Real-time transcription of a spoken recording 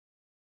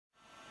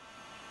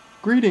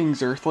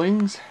Greetings,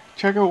 Earthlings.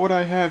 Check out what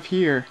I have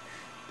here.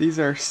 These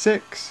are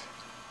 6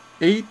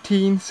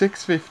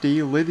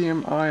 18650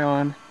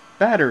 lithium-ion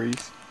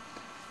batteries.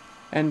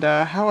 And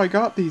how I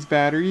got these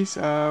batteries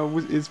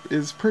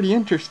is pretty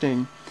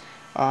interesting.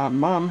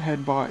 Mom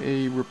had bought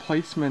a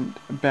replacement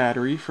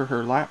battery for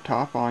her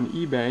laptop on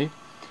eBay,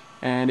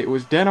 and it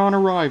was dead on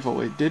arrival.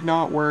 It did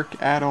not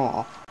work at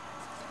all.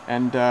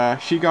 And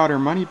she got her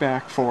money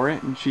back for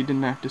it, and she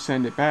didn't have to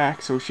send it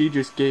back, so she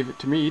just gave it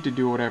to me to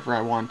do whatever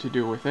I wanted to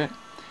do with it.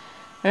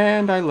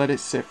 And I let it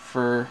sit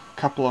for a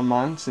couple of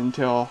months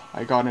until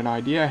I got an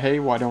idea, hey,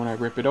 why don't I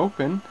rip it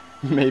open?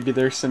 Maybe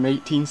there's some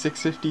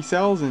 18650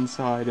 cells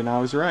inside, and I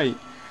was right.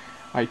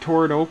 I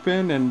tore it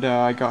open, and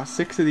I got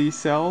 6 of these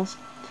cells.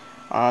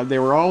 They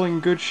were all in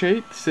good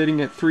shape, sitting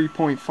at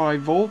 3.5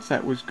 volts,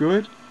 that was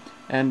good.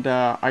 And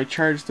I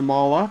charged them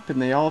all up,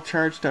 and they all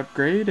charged up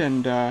great,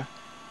 and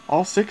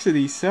all 6 of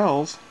these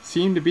cells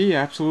seem to be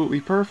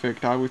absolutely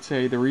perfect. I would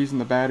say the reason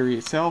the battery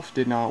itself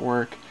did not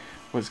work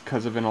was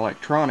because of an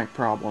electronic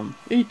problem.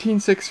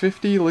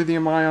 18650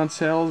 lithium-ion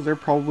cells, they're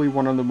probably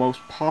one of the most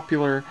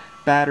popular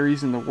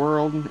batteries in the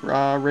world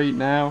right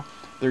now.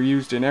 They're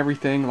used in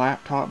everything,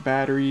 laptop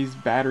batteries,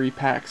 battery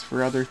packs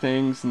for other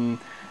things, and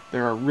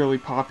they're really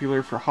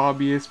popular for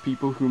hobbyists,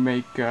 people who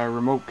make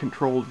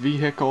remote-controlled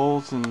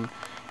vehicles and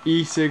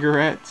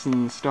e-cigarettes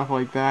and stuff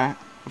like that.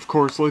 Of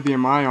course,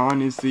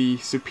 lithium-ion is the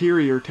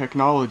superior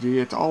technology.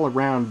 It's all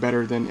around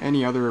better than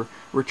any other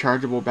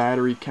rechargeable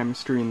battery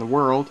chemistry in the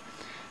world.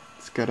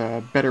 It's got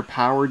a better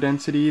power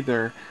density,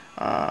 they're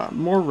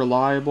more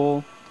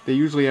reliable, they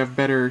usually have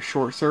better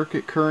short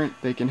circuit current,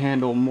 they can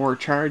handle more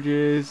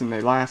charges, and they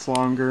last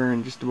longer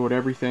and just about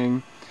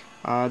everything.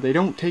 They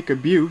don't take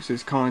abuse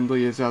as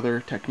kindly as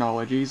other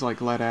technologies like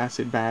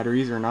lead-acid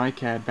batteries or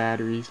NiCad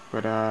batteries,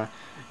 but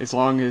as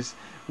long as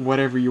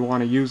whatever you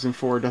want to use them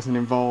for doesn't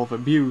involve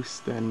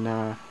abuse,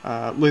 then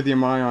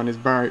lithium-ion is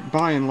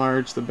by and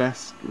large the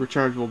best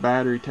rechargeable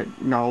battery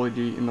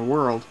technology in the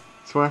world.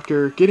 So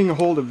after getting a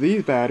hold of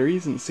these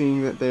batteries and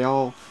seeing that they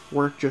all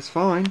work just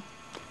fine,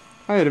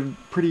 I had a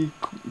pretty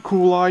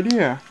cool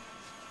idea.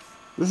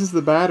 This is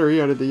the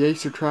battery out of the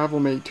Acer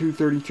TravelMate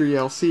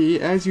 233LC.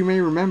 As you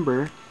may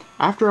remember,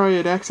 after I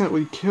had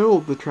accidentally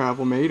killed the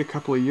TravelMate a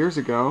couple of years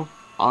ago,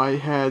 I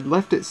had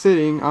left it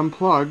sitting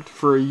unplugged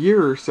for a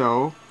year or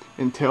so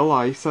until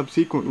I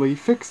subsequently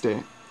fixed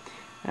it.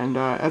 And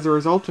as a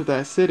result of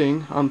that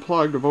sitting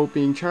unplugged without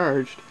being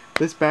charged,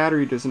 this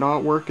battery does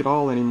not work at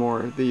all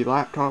anymore. The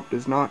laptop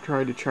does not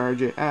try to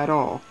charge it at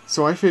all.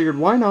 So I figured,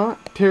 why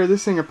not tear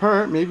this thing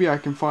apart? Maybe I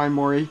can find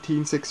more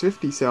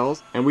 18650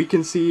 cells, and we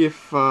can see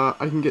if I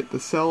can get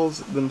the cells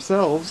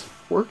themselves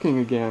working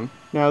again.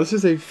 Now this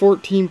is a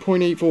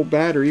 14.8 volt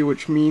battery,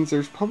 which means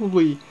there's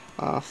probably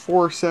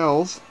 4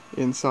 cells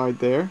inside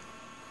there.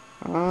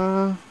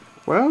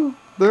 Well,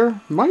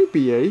 there might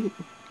be 8.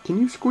 Can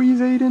you squeeze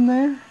 8 in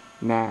there?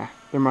 Nah.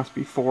 There must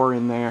be 4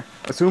 in there.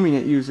 Assuming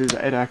it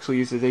actually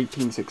uses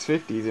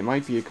 18650s, it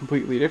might be a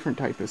completely different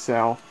type of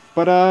cell.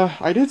 But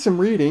I did some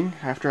reading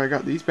after I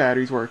got these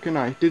batteries working.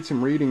 I did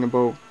some reading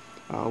about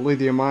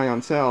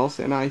lithium-ion cells,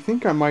 and I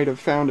think I might have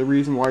found a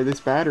reason why this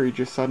battery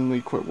just suddenly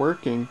quit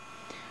working.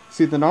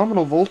 See, the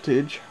nominal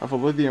voltage of a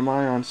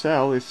lithium-ion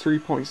cell is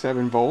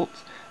 3.7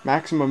 volts.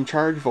 Maximum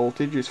charge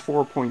voltage is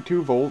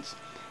 4.2 volts.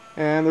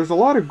 And there's a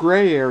lot of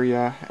gray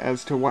area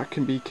as to what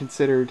can be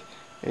considered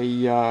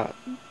a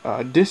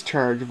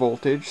discharge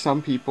voltage.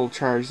 Some people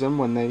charge them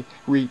when they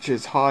reach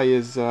as high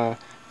as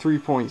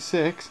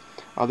 3.6.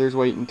 Others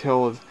wait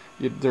until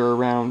they're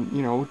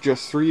around,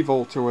 just 3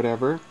 volts or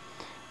whatever.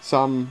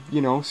 Some,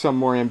 some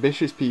more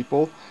ambitious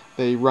people,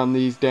 they run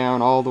these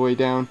down all the way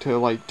down to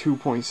like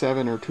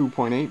 2.7 or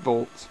 2.8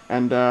 volts.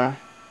 And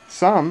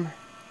some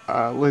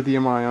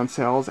lithium-ion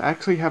cells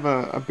actually have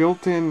a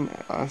built-in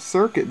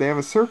circuit. They have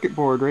a circuit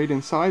board right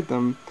inside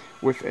them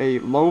with a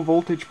low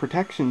voltage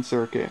protection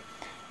circuit.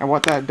 And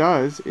what that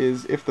does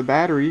is, if the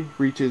battery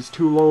reaches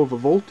too low of a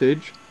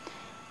voltage,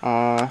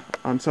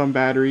 on some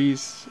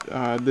batteries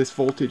this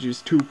voltage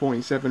is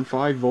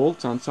 2.75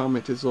 volts, on some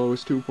it's as low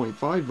as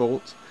 2.5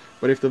 volts,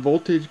 but if the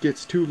voltage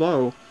gets too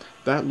low,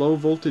 that low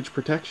voltage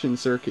protection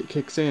circuit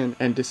kicks in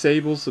and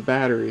disables the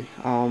battery.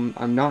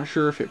 I'm not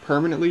sure if it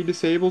permanently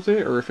disables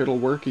it or if it'll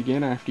work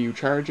again after you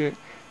charge it,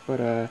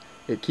 but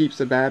it keeps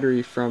the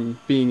battery from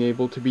being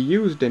able to be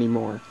used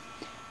anymore.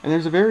 And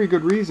there's a very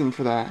good reason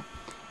for that.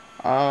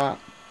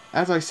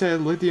 As I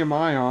said,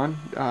 lithium-ion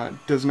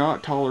does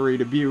not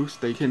tolerate abuse.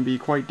 They can be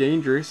quite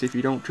dangerous if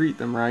you don't treat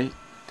them right.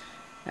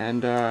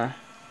 And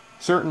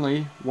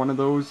certainly, one of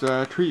those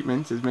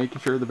treatments is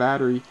making sure the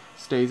battery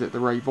stays at the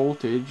right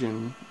voltage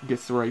and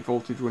gets the right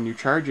voltage when you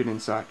charge it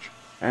and such.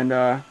 And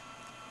a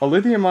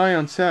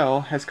lithium-ion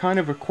cell has kind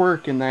of a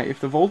quirk in that if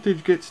the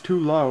voltage gets too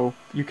low,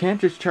 you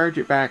can't just charge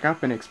it back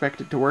up and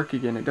expect it to work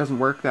again. It doesn't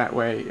work that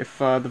way. If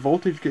the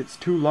voltage gets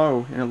too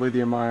low in a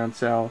lithium-ion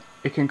cell,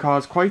 it can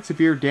cause quite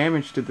severe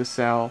damage to the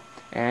cell,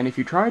 and if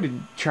you try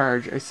to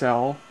charge a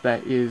cell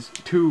that is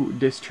too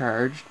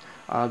discharged,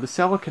 the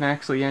cell can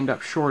actually end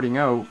up shorting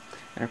out,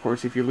 And of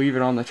course, if you leave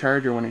it on the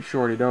charger when it's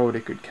shorted out,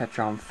 it could catch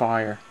on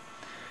fire.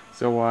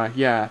 So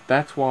yeah,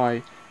 that's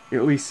why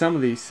at least some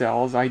of these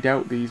cells, I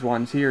doubt these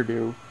ones here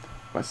do,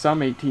 but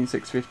some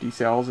 18650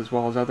 cells, as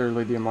well as other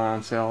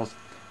lithium-ion cells,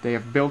 they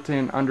have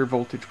built-in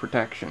undervoltage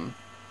protection,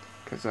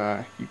 because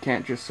you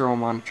can't just throw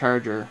them on a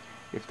charger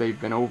if they've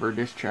been over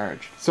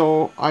discharged.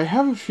 So I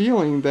have a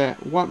feeling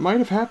that what might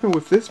have happened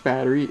with this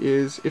battery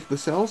is if the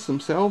cells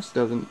themselves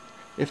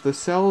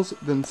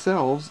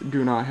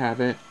do not have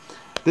it,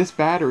 this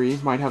battery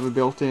might have a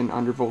built-in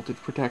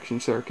undervoltage protection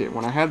circuit.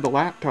 When I had the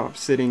laptop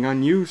sitting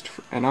unused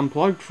and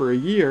unplugged for a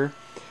year,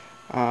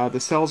 the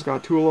cells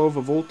got too low of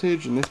a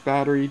voltage and this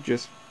battery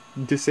just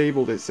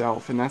disabled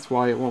itself, and that's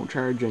why it won't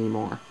charge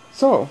anymore.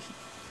 So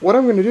what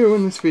I'm going to do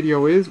in this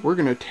video is we're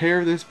going to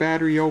tear this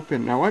battery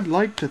open. Now I'd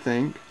like to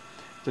think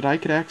that I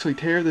could actually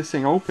tear this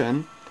thing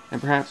open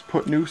and perhaps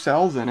put new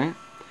cells in it,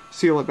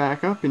 seal it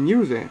back up and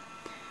use it.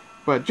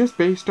 But just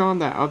based on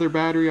that other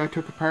battery I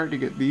took apart to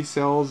get these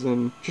cells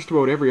and just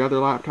about every other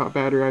laptop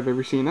battery I've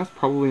ever seen, that's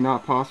probably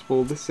not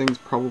possible. This thing's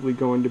probably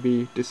going to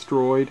be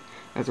destroyed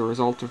as a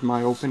result of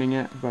my opening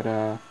it,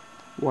 but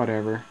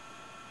whatever.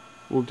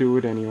 We'll do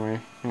it anyway.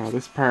 Now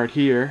this part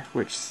here,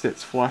 which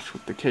sits flush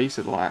with the case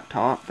of the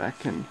laptop, that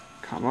can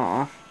come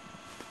off.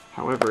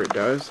 However it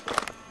does.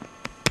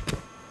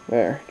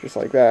 There, just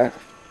like that.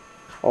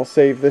 I'll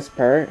save this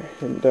part,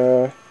 and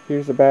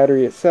here's the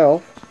battery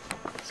itself.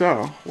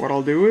 So, what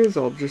I'll do is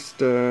I'll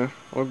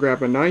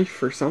grab a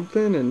knife or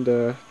something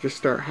and just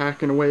start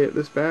hacking away at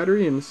this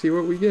battery and see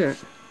what we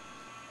get.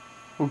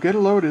 We'll get a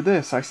load of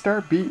this. I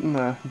start beating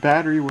the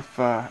battery with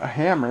a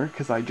hammer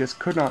because I just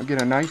could not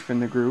get a knife in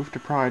the groove to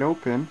pry it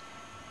open.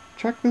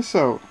 Check this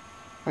out.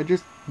 I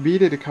just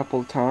beat it a couple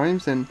of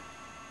times and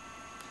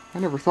I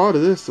never thought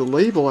of this. The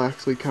label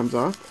actually comes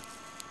up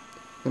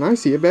and I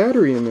see a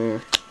battery in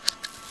there.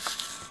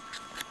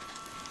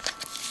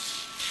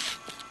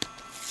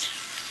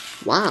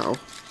 Wow.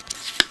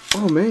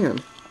 Oh man.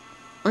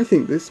 I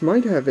think this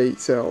might have 8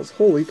 cells.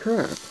 Holy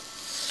crap.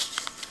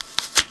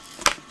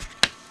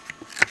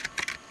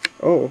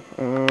 Oh,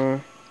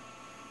 well,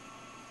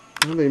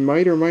 they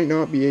might or might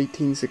not be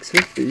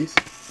 18650s.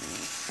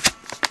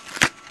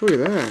 Look at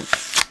that.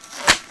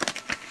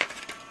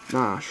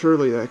 Nah,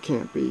 surely that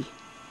can't be.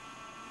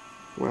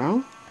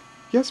 Well,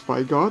 yes,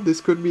 by God,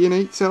 this could be an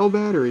 8-cell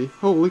battery.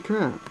 Holy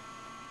crap.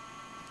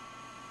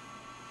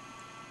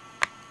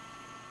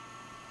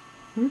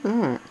 Look at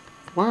that.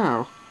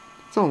 Wow.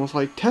 It's almost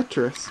like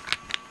Tetris.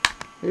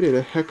 They did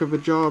a heck of a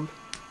job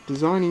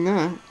designing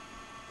that.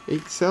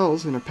 8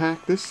 cells in a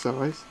pack this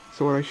size.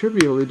 So what I should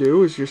be able to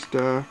do is just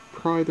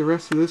pry the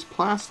rest of this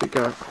plastic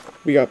up.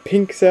 We got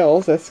pink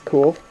cells, that's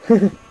cool.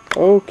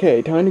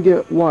 Okay, time to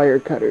get wire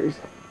cutters.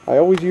 I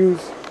always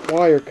use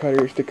wire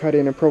cutters to cut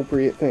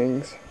inappropriate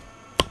things.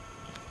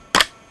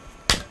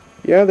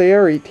 Yeah, they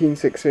are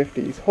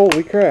 18650s.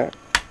 Holy crap.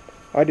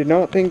 I did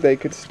not think they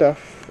could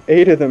stuff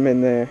 8 of them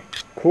in there.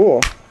 Cool.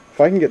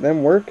 If I can get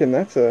them working,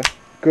 that's a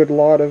good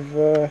lot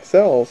of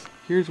cells.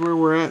 Here's where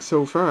we're at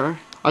so far.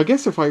 I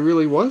guess if I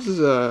really was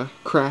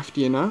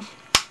crafty enough,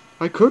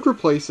 I could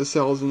replace the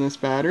cells in this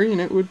battery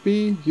and it would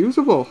be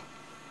usable.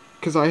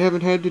 Because I haven't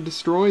had to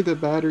destroy the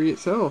battery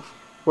itself.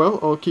 Well,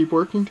 I'll keep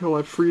working till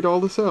I've freed all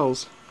the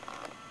cells.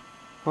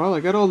 Well, I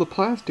got all the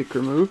plastic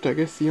removed. I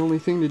guess the only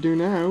thing to do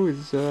now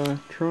is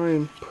try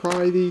and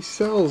pry these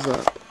cells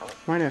up.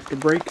 Might have to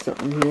break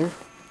something here.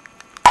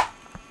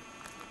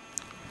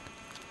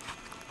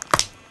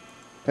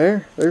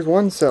 There's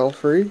one cell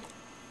free.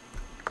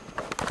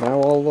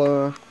 Now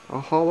I'll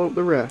haul out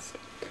the rest.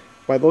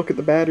 By the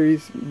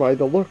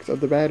looks of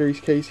the battery's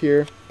case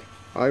here,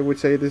 I would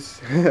say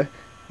this,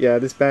 yeah,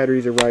 this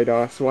battery's a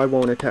write-off, so I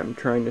won't attempt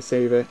trying to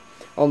save it.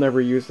 I'll never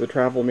use the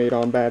travel made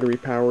on battery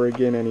power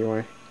again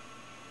anyway.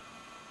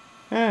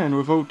 And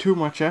without too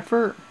much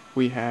effort,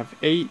 we have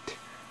 8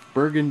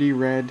 burgundy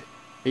red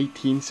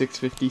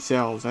 18650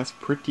 cells. That's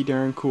pretty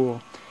darn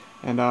cool.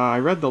 And I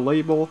read the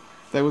label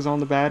that was on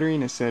the battery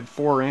and it said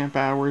 4 amp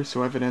hours,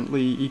 so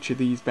evidently each of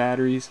these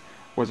batteries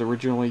was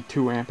originally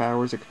 2 amp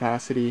hours of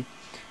capacity.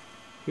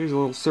 Here's a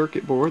little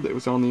circuit board that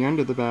was on the end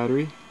of the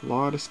battery. A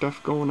lot of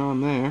stuff going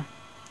on there.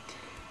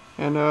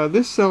 And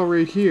this cell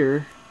right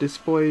here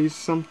displays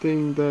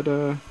something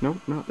that, nope,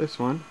 not this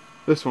one.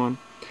 This one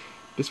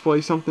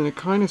displays something that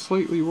kind of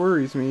slightly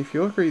worries me. If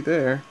you look right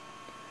there,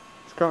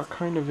 it's got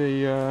kind of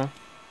a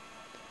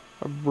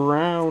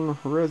brown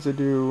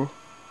residue.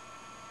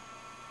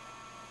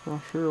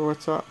 Not sure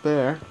what's up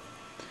there.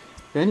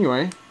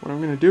 Anyway, what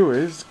I'm going to do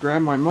is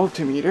grab my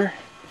multimeter.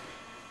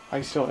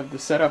 I still have the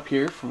setup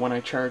here from when I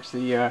charged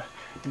the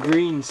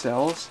green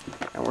cells,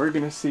 and we're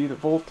going to see the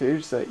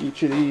voltage that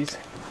each of these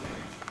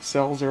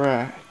cells are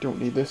at. Don't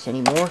need this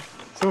anymore.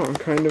 So I'm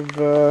kind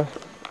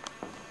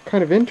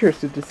of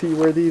interested to see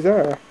where these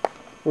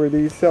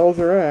cells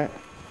are at.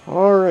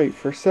 Alright,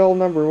 for cell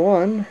number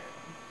 1,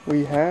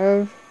 we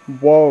have,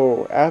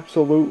 whoa,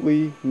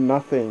 absolutely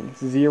nothing.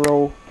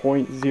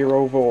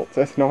 0.0 volts.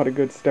 That's not a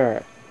good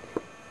start.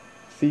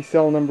 See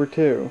cell number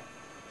 2.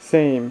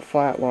 Same,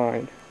 flat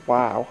line.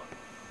 Wow.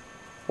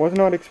 Was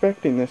not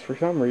expecting this for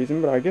some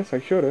reason, but I guess I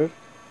should have.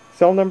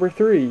 Cell number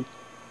 3,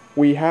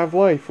 we have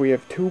life. We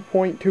have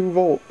 2.2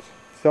 volts.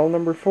 Cell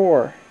number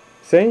 4,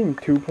 same,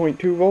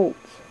 2.2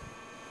 volts.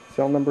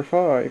 Cell number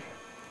 5,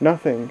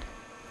 nothing.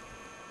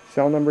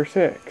 Cell number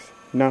 6,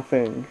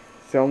 nothing.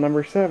 Cell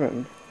number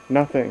 7,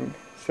 nothing.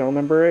 Cell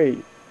number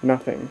 8,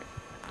 nothing.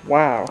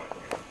 Wow.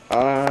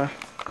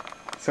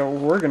 So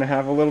we're going to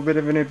have a little bit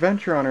of an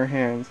adventure on our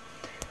hands.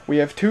 We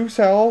have 2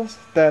 cells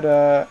that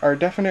are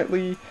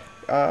definitely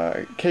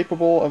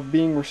capable of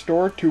being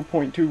restored.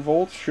 2.2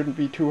 volts, shouldn't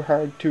be too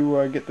hard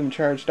to get them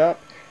charged up.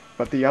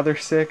 But the other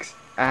 6,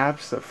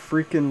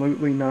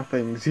 abso-freaking-lutely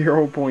nothing.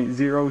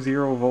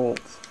 0.00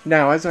 volts.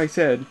 Now, as I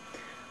said,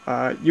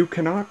 you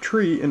cannot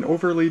treat an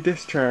overly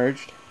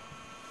discharged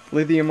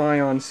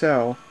lithium-ion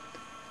cell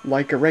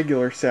like a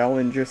regular cell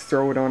and just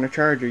throw it on a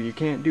charger. You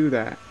can't do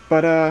that.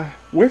 But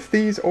with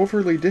these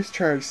overly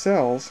discharged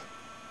cells,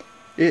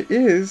 it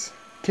is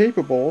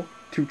capable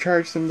to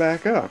charge them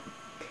back up.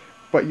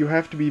 But you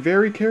have to be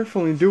very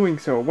careful in doing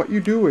so. What you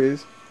do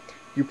is,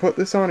 you put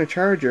this on a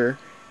charger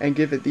and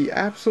give it the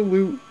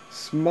absolute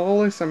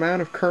smallest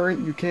amount of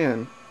current you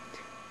can.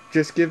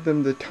 Just give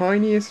them the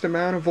tiniest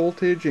amount of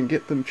voltage and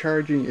get them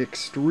charging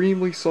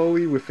extremely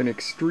slowly with an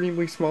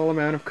extremely small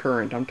amount of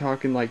current. I'm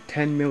talking like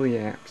 10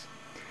 milliamps.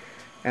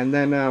 And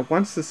then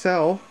once the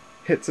cell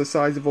hits a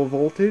sizable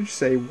voltage,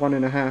 say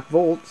 1.5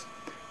 volts,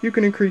 you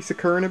can increase the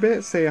current a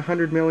bit, say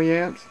 100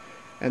 milliamps.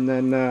 And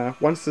then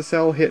once the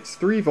cell hits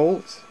 3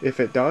 volts, if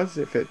it does,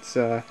 if it's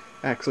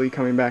actually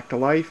coming back to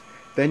life,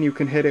 then you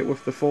can hit it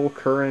with the full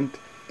current.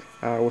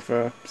 With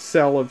a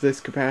cell of this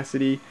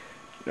capacity,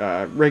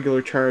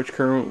 regular charge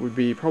current would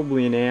be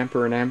probably an amp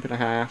or an amp and a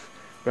half.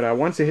 But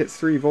once it hits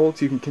 3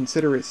 volts, you can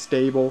consider it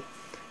stable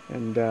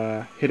and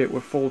hit it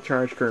with full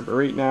charge current. But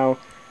right now,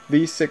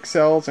 these 6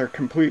 cells are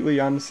completely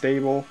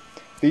unstable.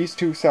 These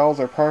 2 cells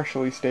are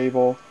partially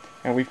stable,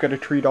 and we've got to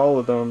treat all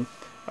of them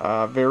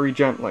very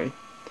gently.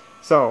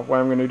 So what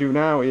I'm going to do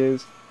now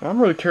is,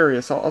 I'm really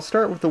curious, I'll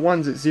start with the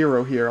ones at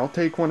 0 here. I'll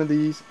take one of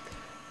these,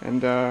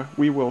 and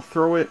we will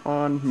throw it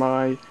on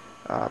my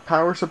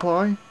power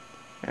supply,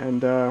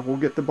 and we'll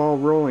get the ball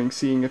rolling,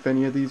 seeing if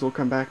any of these will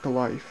come back to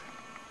life.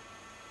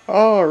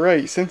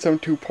 Alright, since I'm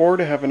too poor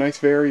to have a nice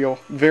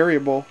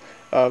variable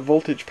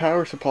voltage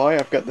power supply,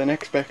 I've got the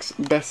next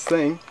best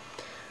thing.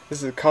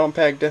 This is a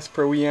compact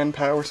Despro EN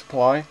power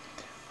supply.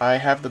 I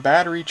have the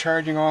battery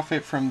charging off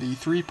it from the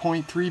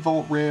 3.3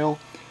 volt rail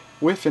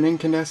with an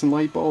incandescent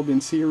light bulb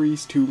in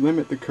series to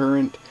limit the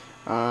current.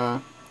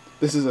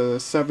 This is a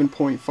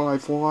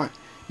 7.5 watt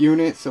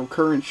unit, so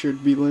current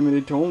should be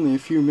limited to only a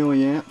few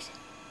milliamps.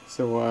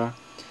 So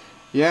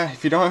yeah,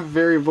 if you don't have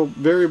a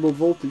variable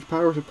voltage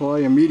power supply,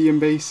 a medium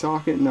base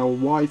socket and a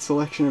wide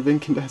selection of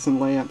incandescent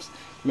lamps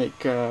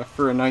make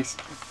for a nice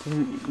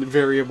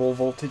variable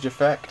voltage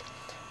effect.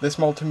 This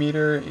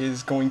multimeter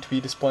is going to be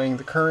displaying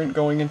the current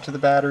going into the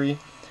battery.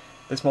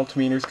 This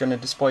multimeter is going to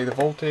display the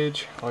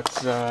voltage.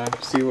 Let's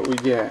see what we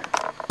get.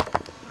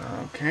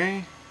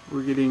 Okay,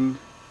 we're getting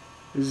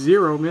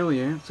 0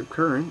 milliamps of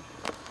current.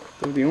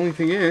 So the only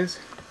thing is,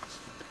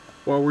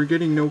 while we're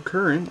getting no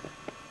current,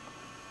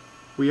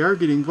 we are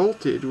getting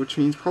voltage, which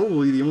means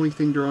probably the only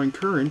thing drawing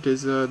current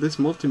is this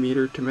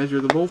multimeter to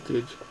measure the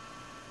voltage.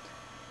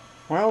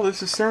 Well,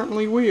 this is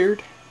certainly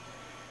weird.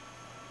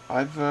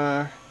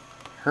 I've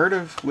heard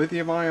of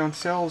lithium-ion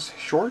cells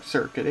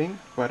short-circuiting,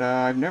 but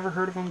I've never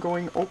heard of them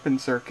going open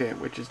circuit,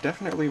 which is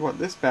definitely what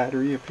this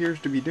battery appears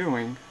to be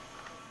doing.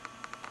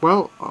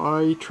 Well,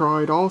 I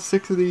tried all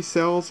 6 of these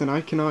cells and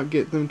I cannot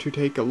get them to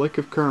take a lick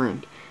of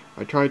current.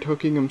 I tried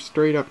hooking them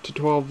straight up to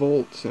 12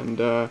 volts and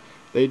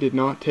they did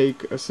not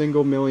take a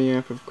single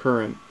milliamp of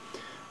current.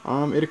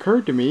 It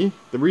occurred to me,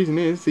 the reason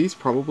is these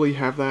probably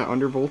have that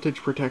undervoltage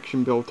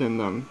protection built in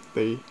them.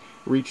 They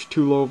reached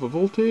too low of a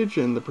voltage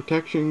and the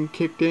protection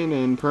kicked in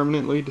and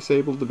permanently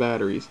disabled the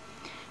batteries.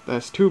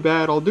 That's too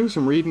bad. I'll do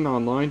some reading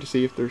online to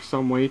see if there's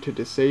some way to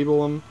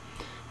disable them,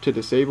 to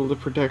disable the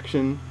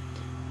protection.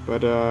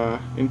 But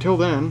until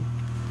then,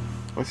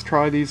 let's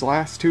try these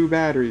last 2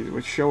 batteries,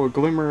 which show a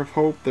glimmer of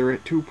hope. They're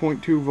at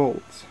 2.2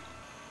 volts.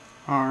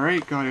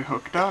 Alright, got it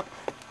hooked up.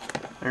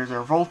 There's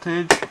our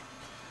voltage.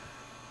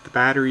 The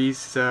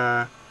battery's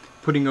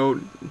putting out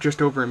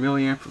just over a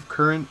milliamp of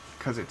current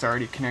because it's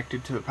already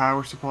connected to the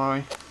power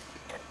supply.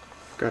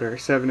 Got our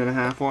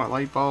 7.5 watt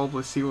light bulb.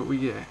 Let's see what we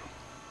get.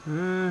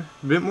 A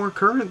bit more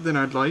current than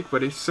I'd like,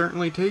 but it's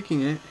certainly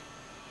taking it.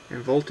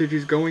 And voltage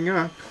is going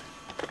up.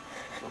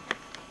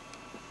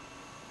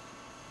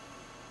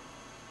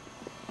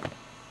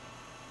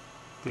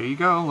 There you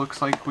go.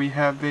 Looks like we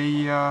have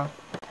a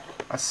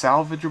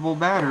salvageable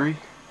battery.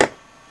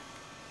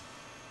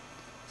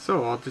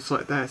 So I'll just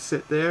let that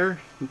sit there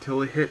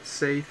until it hits,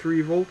 say,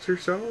 3 volts or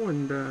so,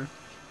 and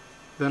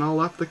then I'll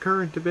up the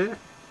current a bit.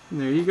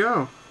 And there you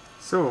go.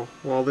 So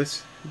while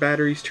this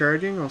battery's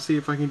charging, I'll see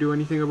if I can do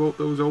anything about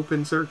those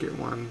open circuit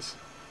ones.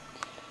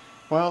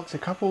 Well, it's a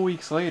couple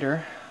weeks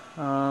later.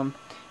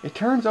 It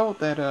turns out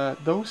that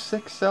those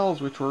 6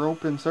 cells which were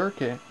open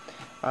circuit,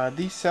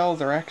 these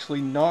cells are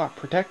actually not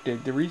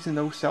protected. The reason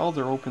those cells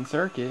are open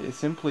circuit is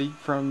simply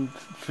from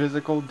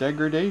physical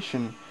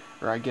degradation,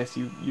 or I guess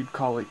you'd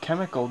call it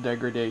chemical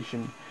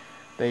degradation.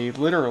 They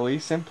literally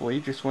simply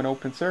just went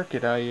open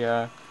circuit.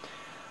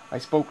 I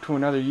spoke to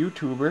another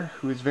YouTuber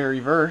who is very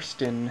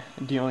versed in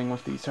dealing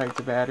with these types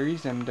of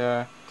batteries,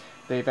 and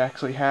they've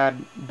actually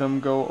had them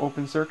go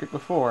open circuit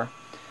before.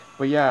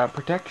 But yeah,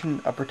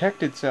 a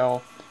protected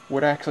cell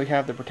would actually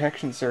have the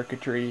protection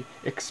circuitry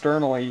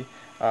externally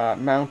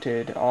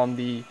mounted on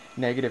the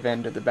negative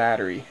end of the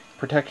battery.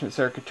 Protection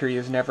circuitry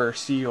is never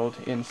sealed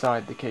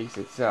inside the case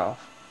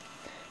itself.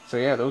 So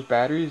yeah, those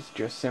batteries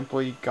just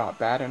simply got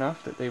bad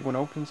enough that they went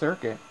open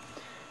circuit.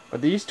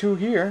 But these two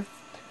here,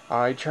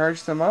 I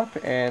charged them up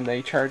and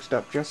they charged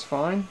up just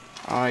fine.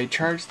 I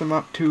charged them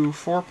up to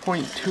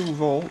 4.2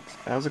 volts.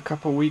 That was a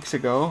couple weeks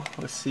ago.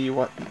 Let's see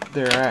what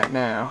they're at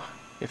now.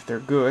 If they're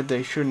good,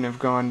 they shouldn't have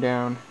gone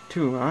down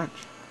too much.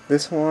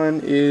 This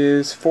one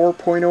is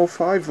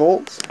 4.05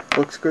 volts.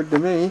 Looks good to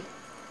me.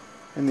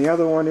 And the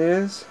other one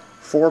is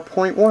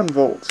 4.1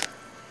 volts.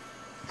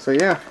 So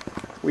yeah,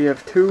 we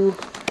have two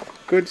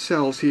good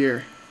cells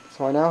here.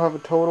 So I now have a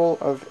total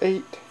of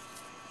 8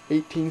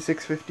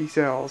 18650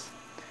 cells.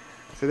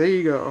 So there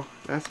you go.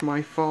 That's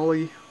my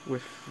folly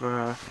with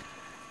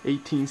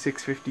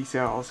 18650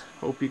 cells.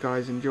 Hope you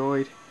guys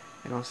enjoyed,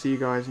 and I'll see you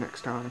guys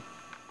next time.